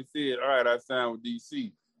finally said, all right, I signed with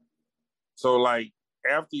DC. So, like,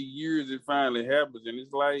 after years, it finally happens. And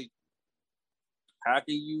it's like, how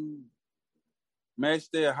can you match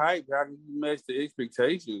that hype? How can you match the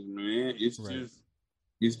expectations, man?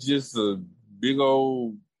 It's just a big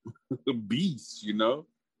old beast, you know?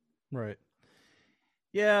 Right.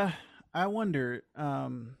 Yeah, I wonder,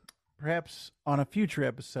 perhaps on a future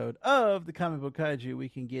episode of the Comic Book Kaiju, we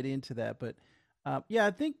can get into that. But yeah,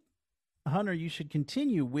 I think, Hunter, you should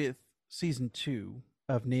continue with season 2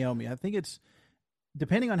 of Naomi. I think it's,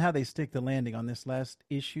 depending on how they stick the landing on this last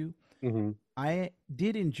issue, I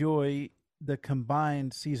did enjoy the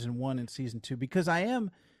combined season 1 and season 2 because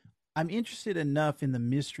I'm interested enough in the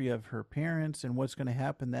mystery of her parents and what's going to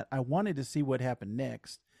happen that I wanted to see what happened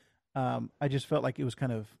next. I just felt like it was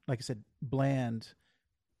kind of, like I said, bland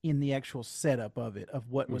in the actual setup of it, of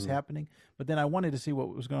what was happening. But then I wanted to see what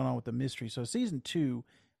was going on with the mystery. So season 2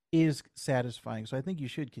 is satisfying. So I think you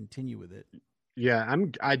should continue with it. Yeah,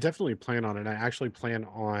 I definitely plan on it. I actually plan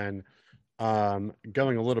on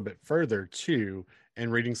going a little bit further too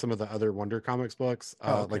and reading some of the other Wonder Comics books.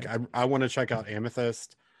 Like I want to check out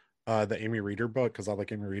Amethyst, the Amy Reeder book, because I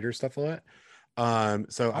like Amy Reeder stuff a lot.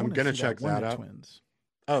 So I'm gonna check that out. Twins.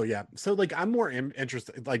 Oh yeah, so like I'm more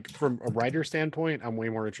interested, like from a writer standpoint, I'm way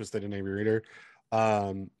more interested in Amy Reeder,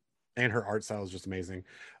 and her art style is just amazing.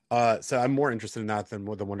 So I'm more interested in that than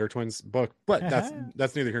with the Wonder Twins book, but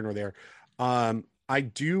that's neither here nor there. I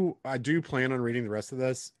do plan on reading the rest of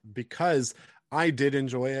this because I did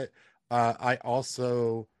enjoy it. I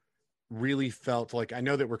also really felt like, I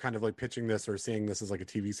know that we're kind of like pitching this or seeing this as like a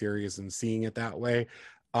TV series and seeing it that way.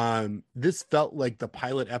 This felt like the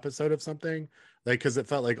pilot episode of something, like, because it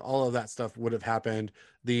felt like all of that stuff would have happened.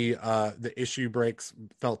 The issue breaks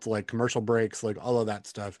felt like commercial breaks, like all of that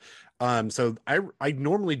stuff. So I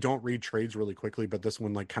normally don't read trades really quickly, but this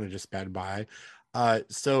one like kind of just sped by.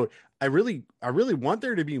 So I really want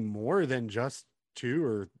there to be more than just 2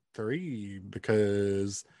 or 3,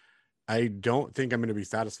 because I don't think I'm going to be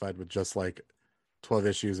satisfied with just like 12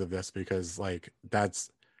 issues of this, because like that's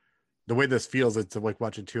the way this feels. It's like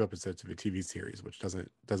watching 2 episodes of a TV series, which doesn't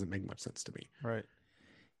make much sense to me. Right.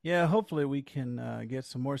 Yeah. Hopefully we can get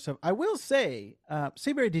some more stuff. I will say,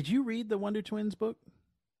 Seabury, did you read the Wonder Twins book?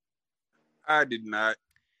 I did not.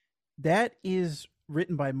 That is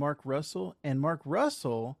written by Mark Russell, and Mark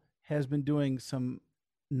Russell has been doing some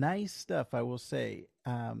nice stuff, I will say.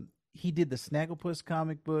 He did the Snagglepuss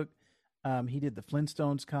comic book. He did the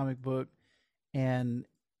Flintstones comic book, and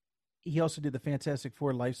he also did the Fantastic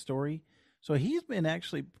Four life story. So he's been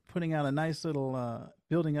actually putting out a nice little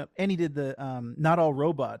building up, and he did the Not All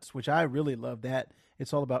Robots, which I really love. That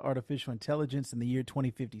it's all about artificial intelligence in the year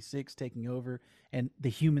 2056 taking over, and the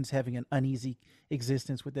humans having an uneasy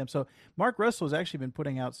existence with them. So Mark Russell has actually been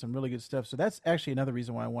putting out some really good stuff. So that's actually another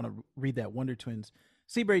reason why I want to read that Wonder Twins.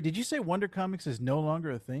 Seabury, did you say Wonder Comics is no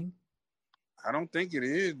longer a thing? I don't think it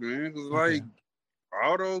is, man. Because like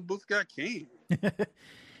all those books got canned.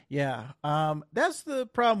 Yeah, that's the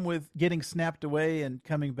problem with getting snapped away and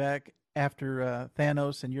coming back after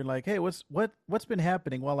Thanos, and you're like, hey, what's been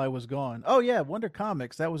happening while I was gone? Oh yeah, Wonder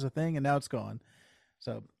Comics, that was a thing, and now it's gone.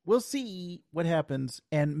 So we'll see what happens,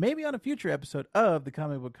 and maybe on a future episode of the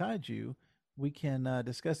Comic Book Kaiju, we can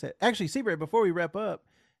discuss that. Actually, Seabury, before we wrap up,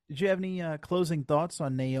 did you have any closing thoughts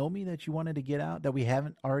on Naomi that you wanted to get out that we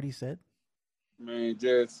haven't already said? Man,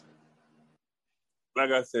 just like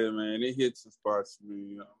I said, man, it hits some spots for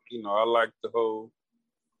me. You know, I like the whole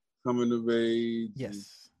coming of age. Yes.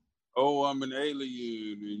 And, I'm an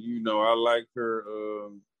alien, and you know, I like her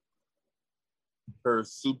her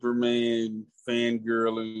Superman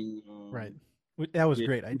fangirling. Right. That was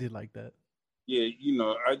great. I did like that. Yeah, you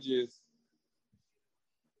know,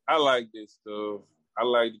 I like this stuff. I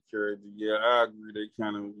like the character. Yeah, I agree. They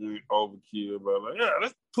kind of went overkill, but like, yeah,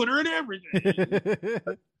 let's put her in everything.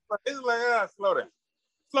 It's like,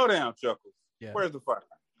 slow down, Chuckles. Yeah. Where's the fire?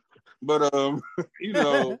 But you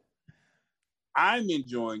know, I'm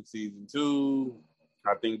enjoying season 2.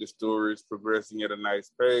 I think the story is progressing at a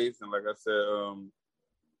nice pace, and like I said,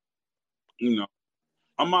 you know,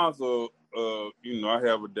 I'm also, you know, I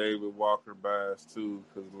have a David Walker bias too,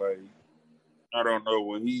 because like, I don't know,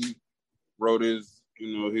 when he wrote his,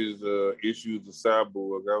 you know, his issues of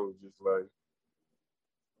Cyborg, I was just like,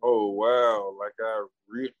 oh wow, like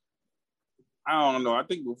I don't know. I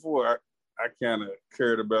think before I kind of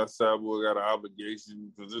cared about Cyborg out of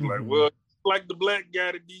obligation, because it's like, well, like the black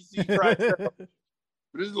guy that DC tried out.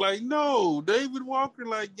 But it's like, no, David Walker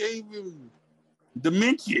like gave him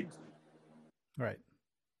dimension. Right.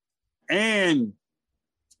 And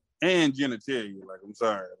genitalia. Like, I'm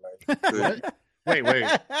sorry. Like, wait.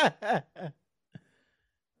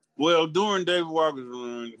 Well, during David Walker's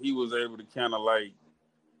run, he was able to kind of like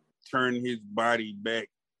turn his body back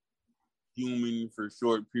human for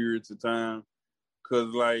short periods of time.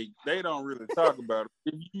 Cause like they don't really talk about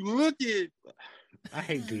it. If you look at, I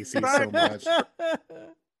hate DC so much.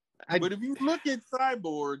 But if you look at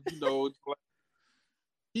Cyborg, it's like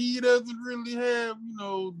he doesn't really have,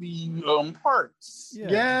 the parts.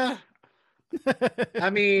 Yeah. I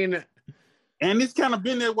mean, and it's kind of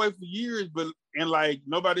been that way for years, and like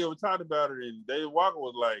nobody ever talked about it. And David Walker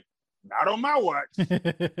was like, "Not on my watch."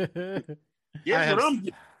 Guess what I'm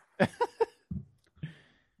getting.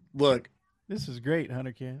 Look, this is great,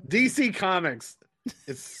 Hunter Camp. DC Comics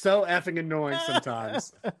is so effing annoying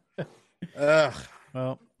sometimes. Ugh.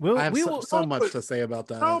 Well, I have so much to say about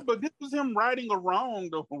that. No, but this was him righting a wrong,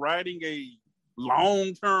 righting a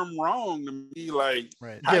long-term wrong to me. Like,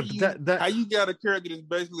 right. How you got a character that's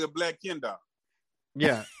basically a black Ken doll?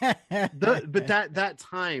 Yeah. But that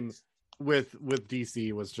time with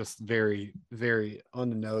DC was just very, very on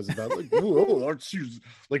the nose about like, whoa, aren't you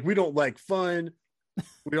like, we don't like fun,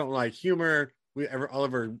 we don't like humor. All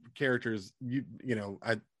of our characters, in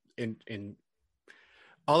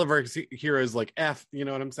all of our heroes like F, you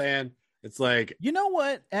know what I'm saying? It's like, you know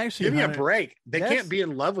what? Actually, give me Hunter, a break. They can't be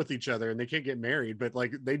in love with each other and they can't get married, but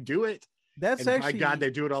like they do it. That's and actually, my God,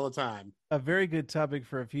 they do it all the time. A very good topic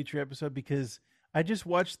for a future episode, because I just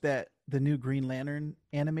watched the new Green Lantern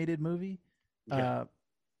animated movie. Yeah.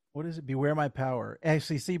 What is it? Beware My Power.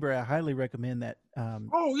 Actually, Seabury, I highly recommend that.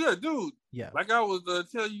 Oh yeah, dude. Yeah. Like I was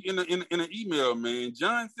tell you in an email, man.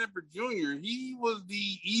 John Semper Jr. He was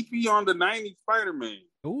the EP on the '90s Spider-Man.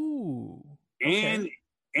 Ooh. And okay.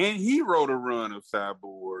 And he wrote a run of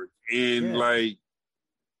Cyborg, and and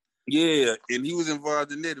he was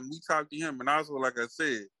involved in it. And we talked to him, and also, like I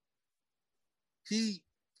said, he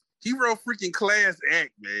wrote freaking Class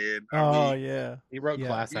Act, man. I mean, he wrote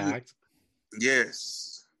Class Act.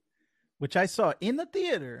 Yes, which I saw in the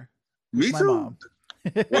theater. Me with too. My mom.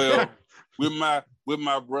 Well, with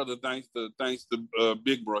my brother, thanks to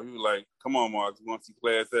Big Bro, he was like, "Come on, Mark, you want to see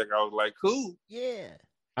Class Act?" I was like, "Cool." Yeah.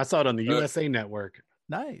 I saw it on the USA Network.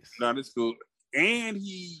 Nice. No, that's cool. And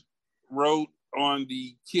he wrote on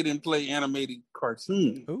the Kid and Play animated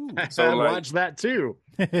cartoon. Ooh. So I watched that too.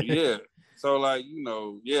 Yeah. So like,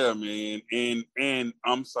 man. And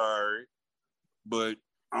I'm sorry, but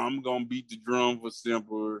I'm gonna beat the drum for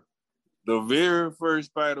Semper. The very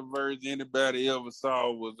first Spider-Verse anybody ever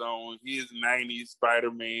saw was on his 90s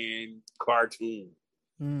Spider-Man cartoon.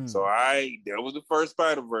 So that was the first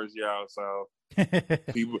Spider-Verse y'all saw.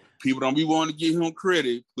 people don't be wanting to give him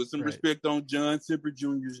credit. Put some respect on John Semper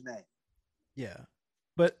Jr.'s name. Yeah.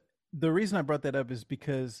 But the reason I brought that up is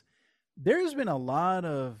because there's been a lot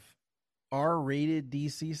of R-rated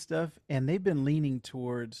DC stuff, and they've been leaning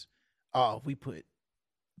towards, if we put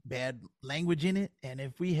bad language in it, and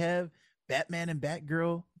if we have Batman and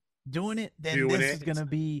Batgirl doing it, then this is going to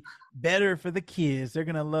be better for the kids. They're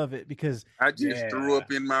going to love it, because I just threw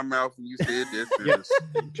up in my mouth when you said this.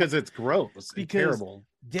 Because it's gross and terrible.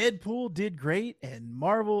 Deadpool did great, and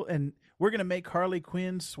Marvel, and we're going to make Harley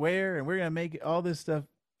Quinn swear, and we're going to make all this stuff.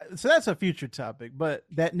 So that's a future topic, but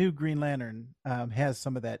that new Green Lantern has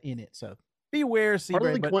some of that in it. So beware,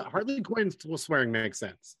 Harley Quinn swearing makes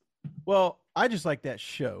sense. Well, I just like that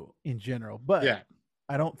show in general, but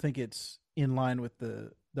I don't think it's in line with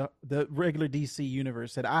the regular DC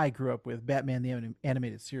universe that I grew up with, Batman the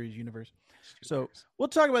Animated Series universe. So we'll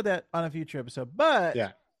talk about that on a future episode.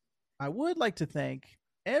 But I would like to thank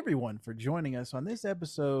everyone for joining us on this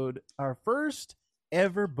episode, our first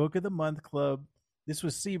ever Book of the Month Club. This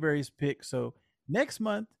was Seabury's pick. So next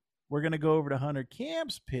month we're going to go over to Hunter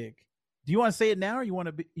Camp's pick. Do you want to say it now, or you want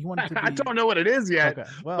it to be? I don't know what it is yet,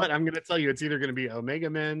 but I'm going to tell you it's either going to be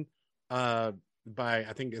Omega Men by,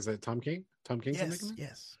 I think, is it Tom King? Tom King's Omega Men?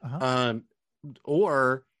 Yes. Uh-huh.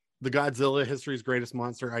 Or the Godzilla History's Greatest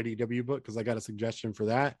Monster IDW book, because I got a suggestion for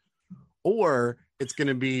that. Or it's going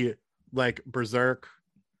to be like Berserk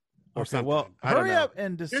or something. Well, hurry up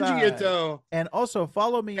and decide. And also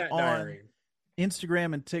follow me on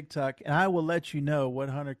Instagram and TikTok, and I will let you know what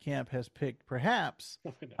Hunter Camp has picked. Perhaps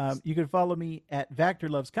you can follow me at Vactor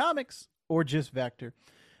Loves Comics or just Vactor.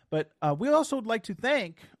 But we also would like to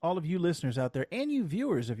thank all of you listeners out there, and you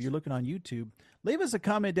viewers if you're looking on YouTube. Leave us a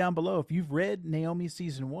comment down below if you've read Naomi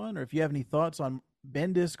Season 1, or if you have any thoughts on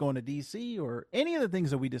Bendis going to DC, or any of the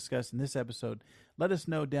things that we discussed in this episode. Let us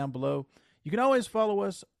know down below. You can always follow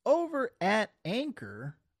us over at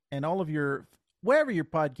Anchor, and all of your wherever your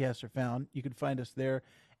podcasts are found. You can find us there.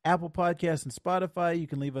 Apple Podcasts and Spotify. You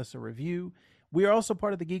can leave us a review. We are also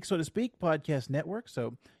part of the Geek So to Speak podcast network,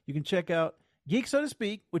 so you can check out Geek So to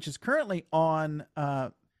Speak, which is currently on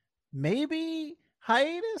maybe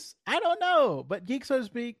hiatus. I don't know, but Geek So to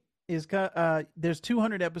Speak is there's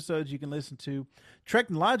 200 episodes you can listen to.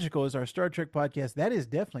 Technological is our Star Trek podcast. That is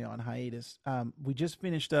definitely on hiatus. We just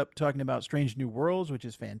finished up talking about Strange New Worlds, which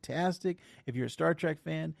is fantastic. If you're a Star Trek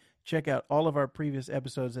fan, check out all of our previous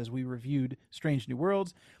episodes as we reviewed Strange New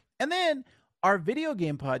Worlds. And then our video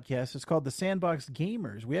game podcast is called The Sandbox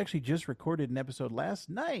Gamers. We actually just recorded an episode last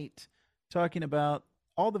night talking about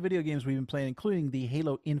all the video games we've been playing, including the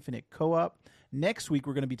Halo Infinite co-op. Next week,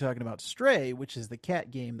 we're going to be talking about Stray, which is the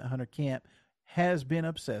cat game that Hunter Camp has been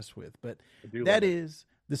obsessed with. But that is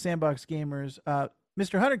The Sandbox Gamers.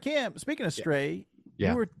 Mr. Hunter Camp, speaking of Stray,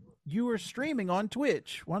 you were streaming on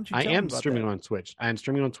Twitch. Why don't you tell me about that? I am streaming on Twitch. I am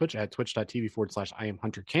streaming on Twitch at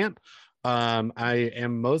twitch.tv/IamHunterCamp. I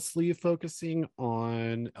am mostly focusing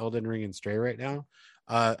on Elden Ring and Stray right now.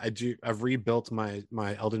 I've rebuilt my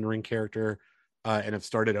Elden Ring character and have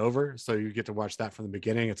started over, so you get to watch that from the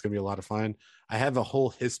beginning. It's gonna be a lot of fun. I have a whole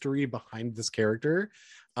history behind this character.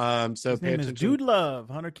 So his name is Jude Love.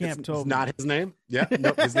 Hunter Camp told me. Not his name. Yeah,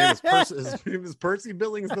 no, his name is Percy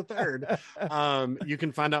Billings III. You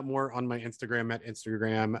can find out more on my Instagram at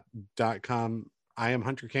instagram.com. I am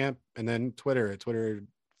Hunter Camp, and then Twitter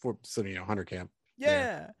for Hunter Camp.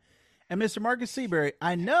 Yeah. And Mr. Marcus Seabury,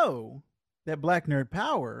 I know that Black Nerd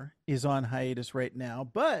Power is on hiatus right now,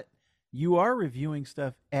 but you are reviewing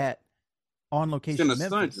stuff at On Location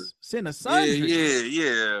Memphis. Cine Sundry.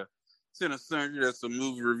 Yeah. Cine Sundry, that's a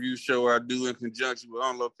movie review show I do in conjunction with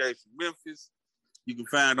On Location Memphis. You can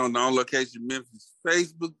find on the On Location Memphis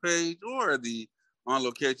Facebook page or the On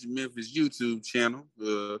Location Memphis YouTube channel.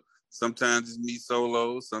 Sometimes it's me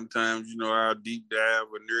solo. Sometimes, I'll deep dive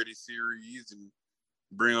a nerdy series and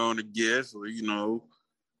bring on a guest, or,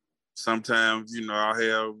 sometimes, I'll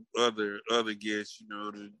have other guests,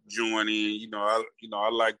 to join in. I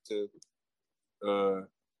like to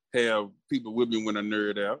have people with me when I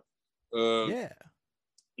nerd out. Yeah.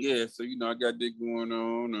 So, I got that going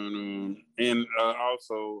on. And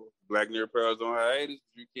also, Black Nerd Power is on hiatus.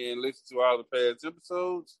 You can listen to all the past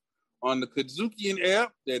episodes on the Kazukian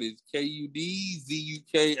app. That is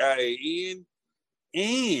KUDZUKIAN.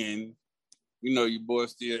 And, your boy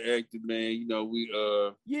still active, man. We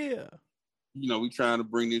trying to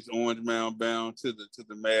bring this Orange Mound Bound to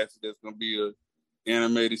the masses. That's gonna be a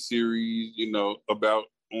animated series, about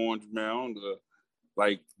Orange Mound,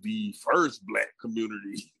 like the first Black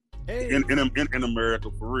community in America,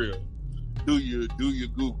 for real. Do your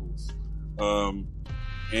Googles,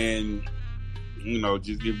 and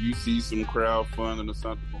just if you see some crowdfunding or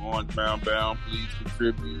something for Orange Mound Bound, please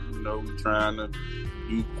contribute. We're trying to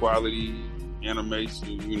do quality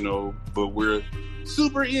animation, but we're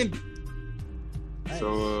super indie. Nice.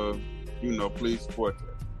 So, please support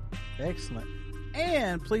that. Excellent.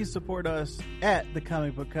 And please support us at the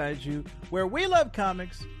Comic Book Kaiju, where we love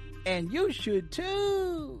comics, and you should too.